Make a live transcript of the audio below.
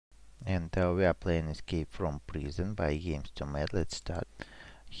and we are playing Escape from Prison by Games2Mad. Let's start.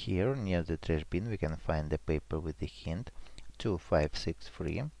 Here near the trash bin we can find the paper with the hint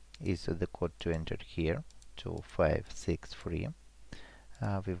 2563 is the code to enter here. 2563.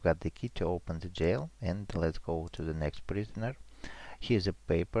 We've got the key to open the jail, and let's go to the next prisoner. Here's a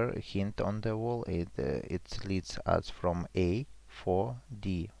paper hint on the wall. It leads us from A4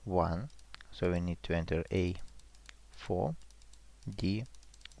 D1, so we need to enter A4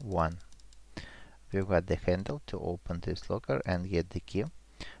 D1. We've got the handle to open this locker and get the key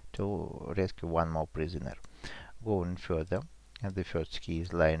to rescue one more prisoner. Going further, and the first key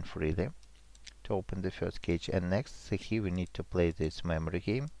is lying freely to open the first cage, and next here we need to play this memory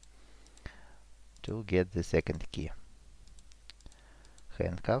game to get the second key.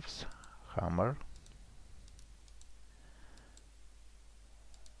 Handcuffs, hammer,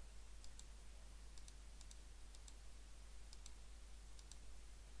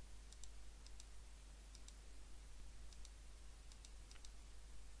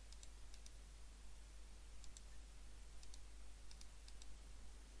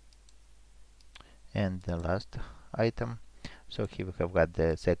 and the last item. So here we have got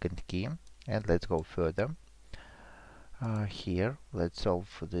the second key, and let's go further. Here let's solve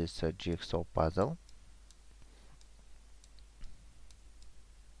this jigsaw puzzle.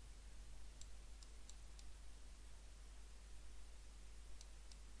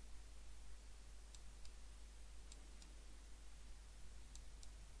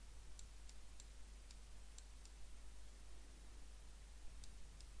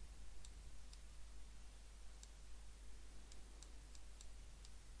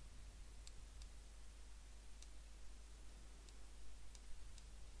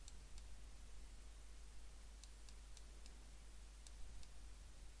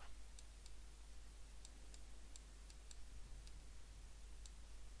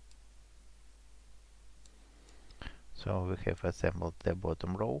 So we have assembled the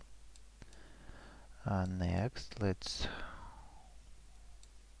bottom row. Next, let's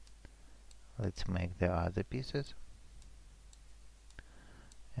make the other pieces,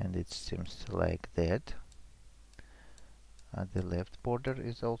 and it seems like that. The left border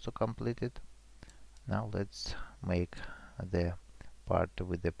is also completed. Now let's make the part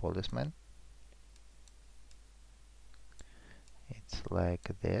with the policeman. It's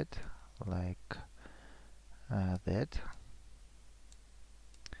like that, that,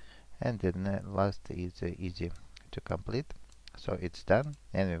 and then last is easy to complete. So it's done,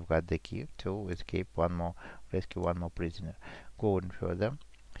 and we've got the key to rescue one more prisoner. Going further,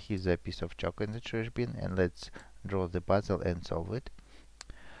 here's a piece of chalk in the trash bin, and let's draw the puzzle and solve it.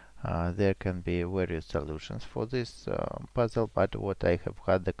 There can be various solutions for this puzzle, but what I have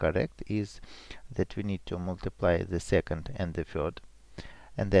had the correct is that we need to multiply the second and the third,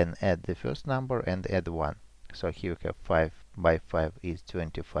 and then add the first number and add 1. So here we have 5 by 5 is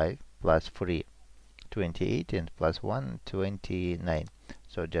 25, plus 3 28, and plus 1 29.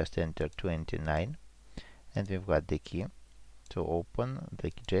 So just enter 29, and we've got the key to open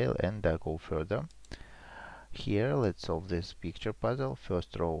the jail and go further. Here let's solve this picture puzzle.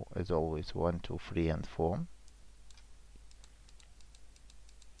 First row as always 1 2 3 and 4.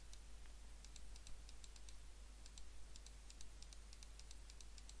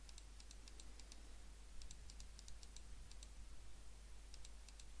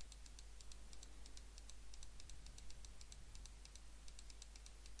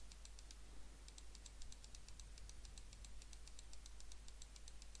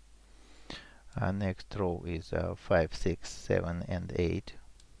 Next row is 5 6 7 and 8.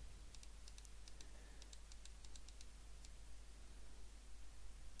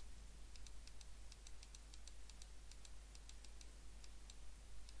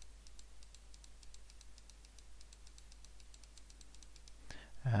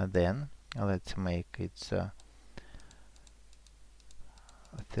 Then let's make it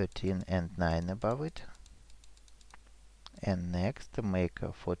 13 and 9 above it, and next make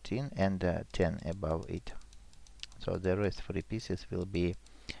 14 and 10 above it. So the rest 3 pieces will be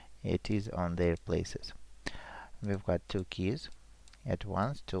it is on their places. We've got 2 keys at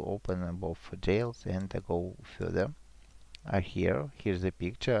once to open both jails and go further. Here's the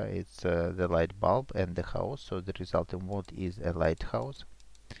picture. It's the light bulb and the house, so the resulting word is a lighthouse.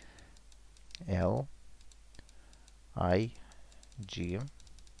 L I G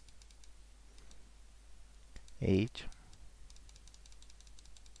H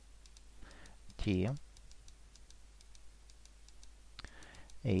T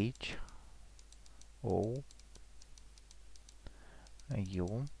H O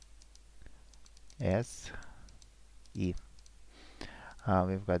U S E.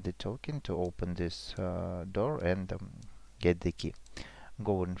 we've got the token to open this door and get the key.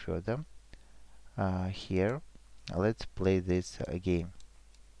 Going further, here let's play this game.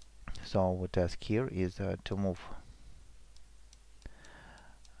 So our task here is to move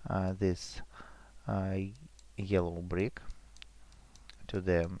this yellow brick to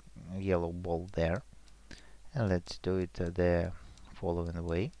the yellow ball there, and let's do it the following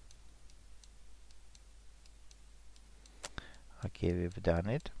way. Okay, we've done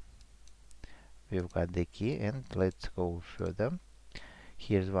it. We've got the key, and let's go further.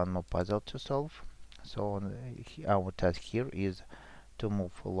 Here's one more puzzle to solve. So our task here is to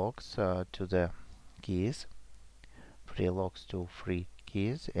move locks to the keys, 3 locks to 3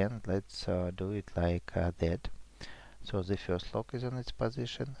 keys, and let's do it like that. So the first lock is on its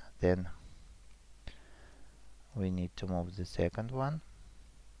position, then we need to move the second one.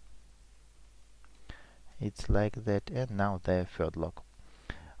 It's like that, and now the third lock.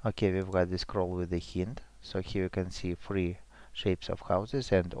 Okay, we've got the scroll with the hint. So here you can see 3 shapes of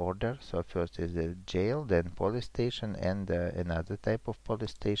houses and order. So first is the jail, then police station, and another type of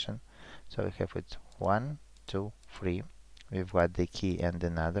police station. So we have it 1, 2, 3. We've got the key and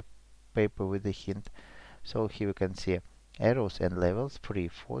another paper with the hint. So here you can see arrows and levels 3,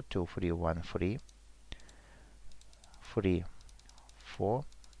 4, 2, 3, 1, 3, 3, 4,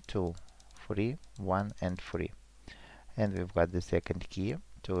 2, 3, 1, and 3. And we've got the second key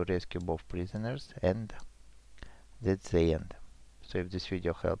to rescue both prisoners, and that's the end. So if this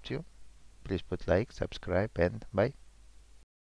video helped you, please put like, subscribe, and bye.